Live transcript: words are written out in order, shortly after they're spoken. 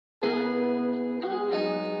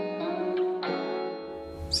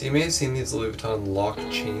So you may have seen these Louis Vuitton lock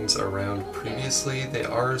chains around previously. They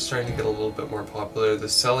are starting to get a little bit more popular. They're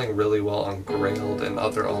selling really well on Grailed and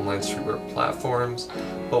other online streetwear platforms.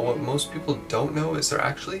 But what most people don't know is they're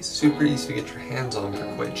actually super easy to get your hands on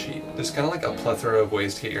for quite cheap. There's kind of like a plethora of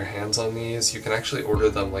ways to get your hands on these. You can actually order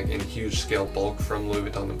them like in huge scale bulk from Louis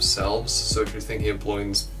Vuitton themselves. So if you're thinking of blowing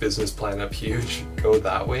this business plan up huge, go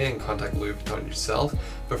that way and contact Louis Vuitton yourself.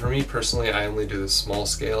 But for me personally, I only do the small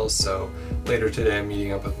scale. So later today I'm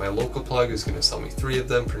meeting up with my local plug who's going to sell me 3 of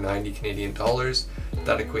them for 90 Canadian dollars.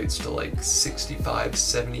 That equates to like 65,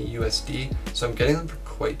 70 USD. So I'm getting them for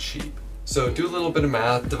quite cheap. So do a little bit of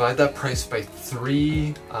math, divide that price by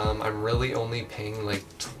 3, I'm really only paying like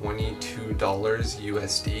 $22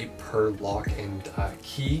 USD per lock and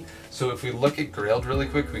key. So if we look at Grailed really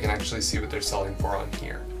quick, we can actually see what they're selling for on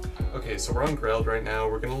here. Okay, so we're on Grailed right now.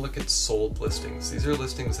 We're going to look at sold listings. These are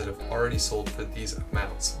listings that have already sold for these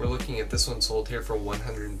amounts. We're looking at this one sold here for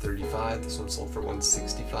 $135, this one sold for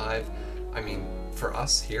 $165. I mean, for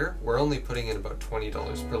us here, we're only putting in about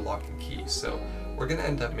 $20 per lock and key, so we're going to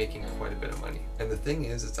end up making quite a bit of money. And the thing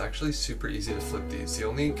is, it's actually super easy to flip these. The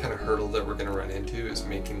only kind of hurdle that we're going to run into is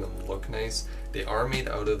making them look nice. They are made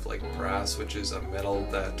out of like brass, which is a metal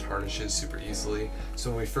that tarnishes super easily.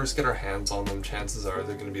 So when we first get our hands on them, chances are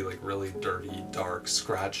they're going to be like really dirty, dark,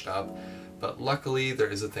 scratched up. But luckily, there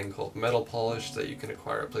is a thing called metal polish that you can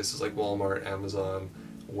acquire at places like Walmart, Amazon,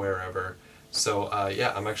 wherever. So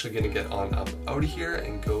yeah, I'm actually going to get on up out of here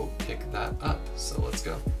and go pick that up. So let's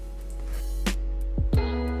go.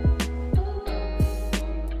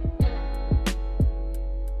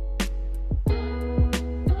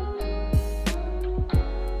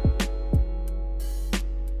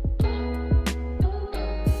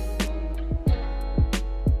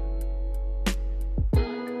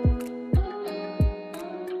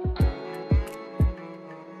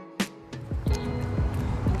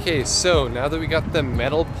 Okay, so now that we got the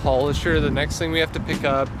metal polisher, the next thing we have to pick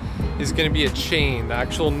up is going to be a chain, the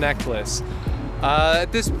actual necklace.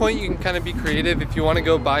 At this point you can kind of be creative. If you want to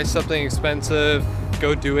go buy something expensive,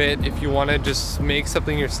 go do it. If you want to just make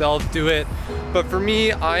something yourself, do it. But for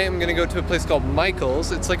me, I am going to go to a place called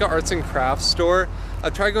Michaels. It's like an arts and crafts store.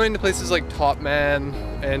 I've tried going to places like Topman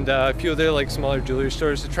and a few other like smaller jewelry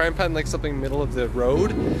stores to try and find like something middle of the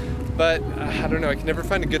road. But I don't know, I can never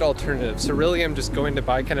find a good alternative. So really I'm just going to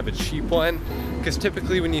buy kind of a cheap one, because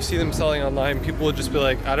typically when you see them selling online, people will just be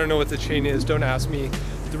like, I don't know what the chain is, don't ask me.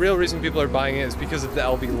 The real reason people are buying it is because of the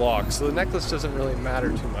LV lock. So the necklace doesn't really matter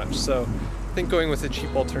too much. So I think going with a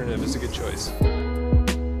cheap alternative is a good choice.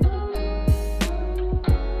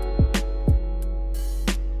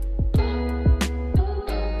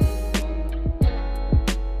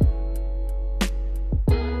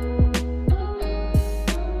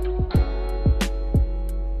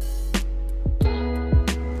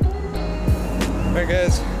 Alright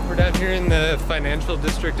guys, we're down here in the financial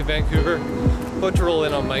district of Vancouver. About to roll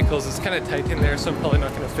in on Michaels. It's kind of tight in there, so I'm probably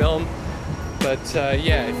not going to film. But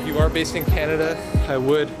yeah, if you are based in Canada, I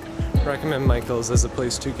would recommend Michaels as a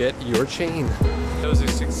place to get your chain. That was a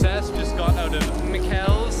success. Just got out of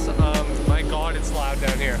Mikkel's. My god, it's loud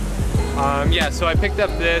down here. Yeah, so I picked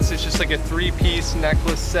up this. It's just like a 3-piece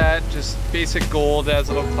necklace set, just basic gold, has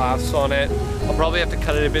little clasps on it. I'll probably have to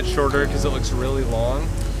cut it a bit shorter because it looks really long.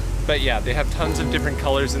 But yeah, they have tons of different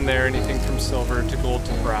colors in there, anything from silver to gold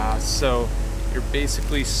to brass. So you're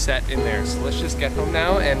basically set in there. So let's just get home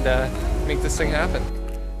now and make this thing happen.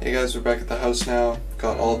 Hey guys, we're back at the house now.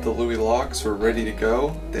 Got all of the Louis locks, we're ready to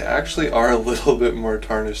go. They actually are a little bit more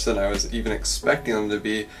tarnished than I was even expecting them to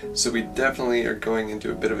be. So we definitely are going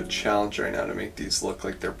into a bit of a challenge right now to make these look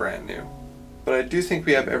like they're brand new. But I do think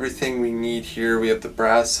we have everything we need here. We have the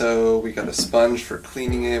Brasso, we got a sponge for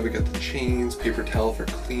cleaning it, we got the chains, paper towel for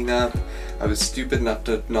cleanup. I was stupid enough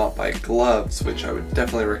to not buy gloves, which I would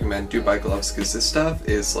definitely recommend do buy gloves because this stuff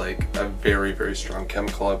is like a very, very strong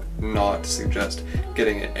chemical. I would not suggest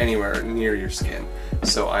getting it anywhere near your skin.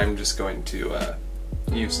 So I'm just going to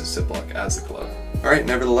use the Ziploc as a glove. Alright,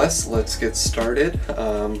 nevertheless, let's get started.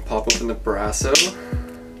 Pop open the Brasso.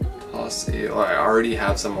 Oh, I already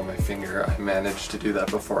have some on my finger. I managed to do that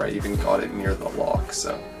before I even got it near the lock.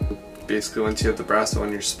 So basically once you have the Brasso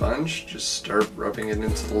on your sponge, just start rubbing it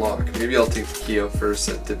into the lock. Maybe I'll take the key out first,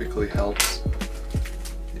 that typically helps.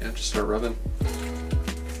 Yeah, just start rubbing.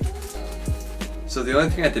 So the only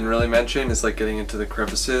thing I didn't really mention is like getting into the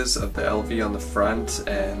crevices of the LV on the front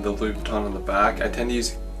and the Louis Vuitton on the back. I tend to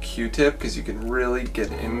use a Q-tip because you can really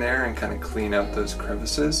get in there and kind of clean out those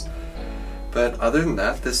crevices. But other than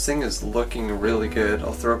that, this thing is looking really good.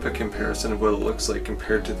 I'll throw up a comparison of what it looks like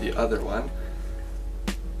compared to the other one.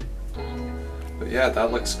 But yeah,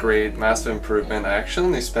 that looks great. Massive improvement. I actually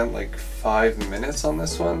only spent like 5 minutes on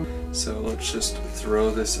this one. So let's just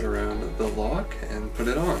throw this around the lock and put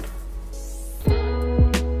it on.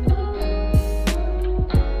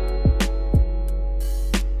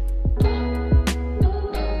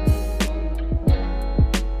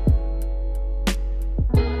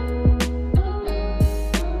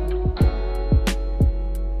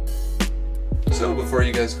 So before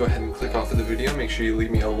you guys go ahead and click off of the video, make sure you leave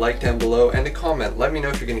me a like down below and a comment. Let me know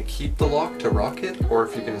if you're going to keep the lock to rock it or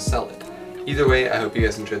if you're going to sell it. Either way, I hope you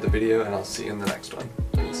guys enjoyed the video and I'll see you in the next one.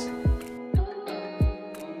 Peace.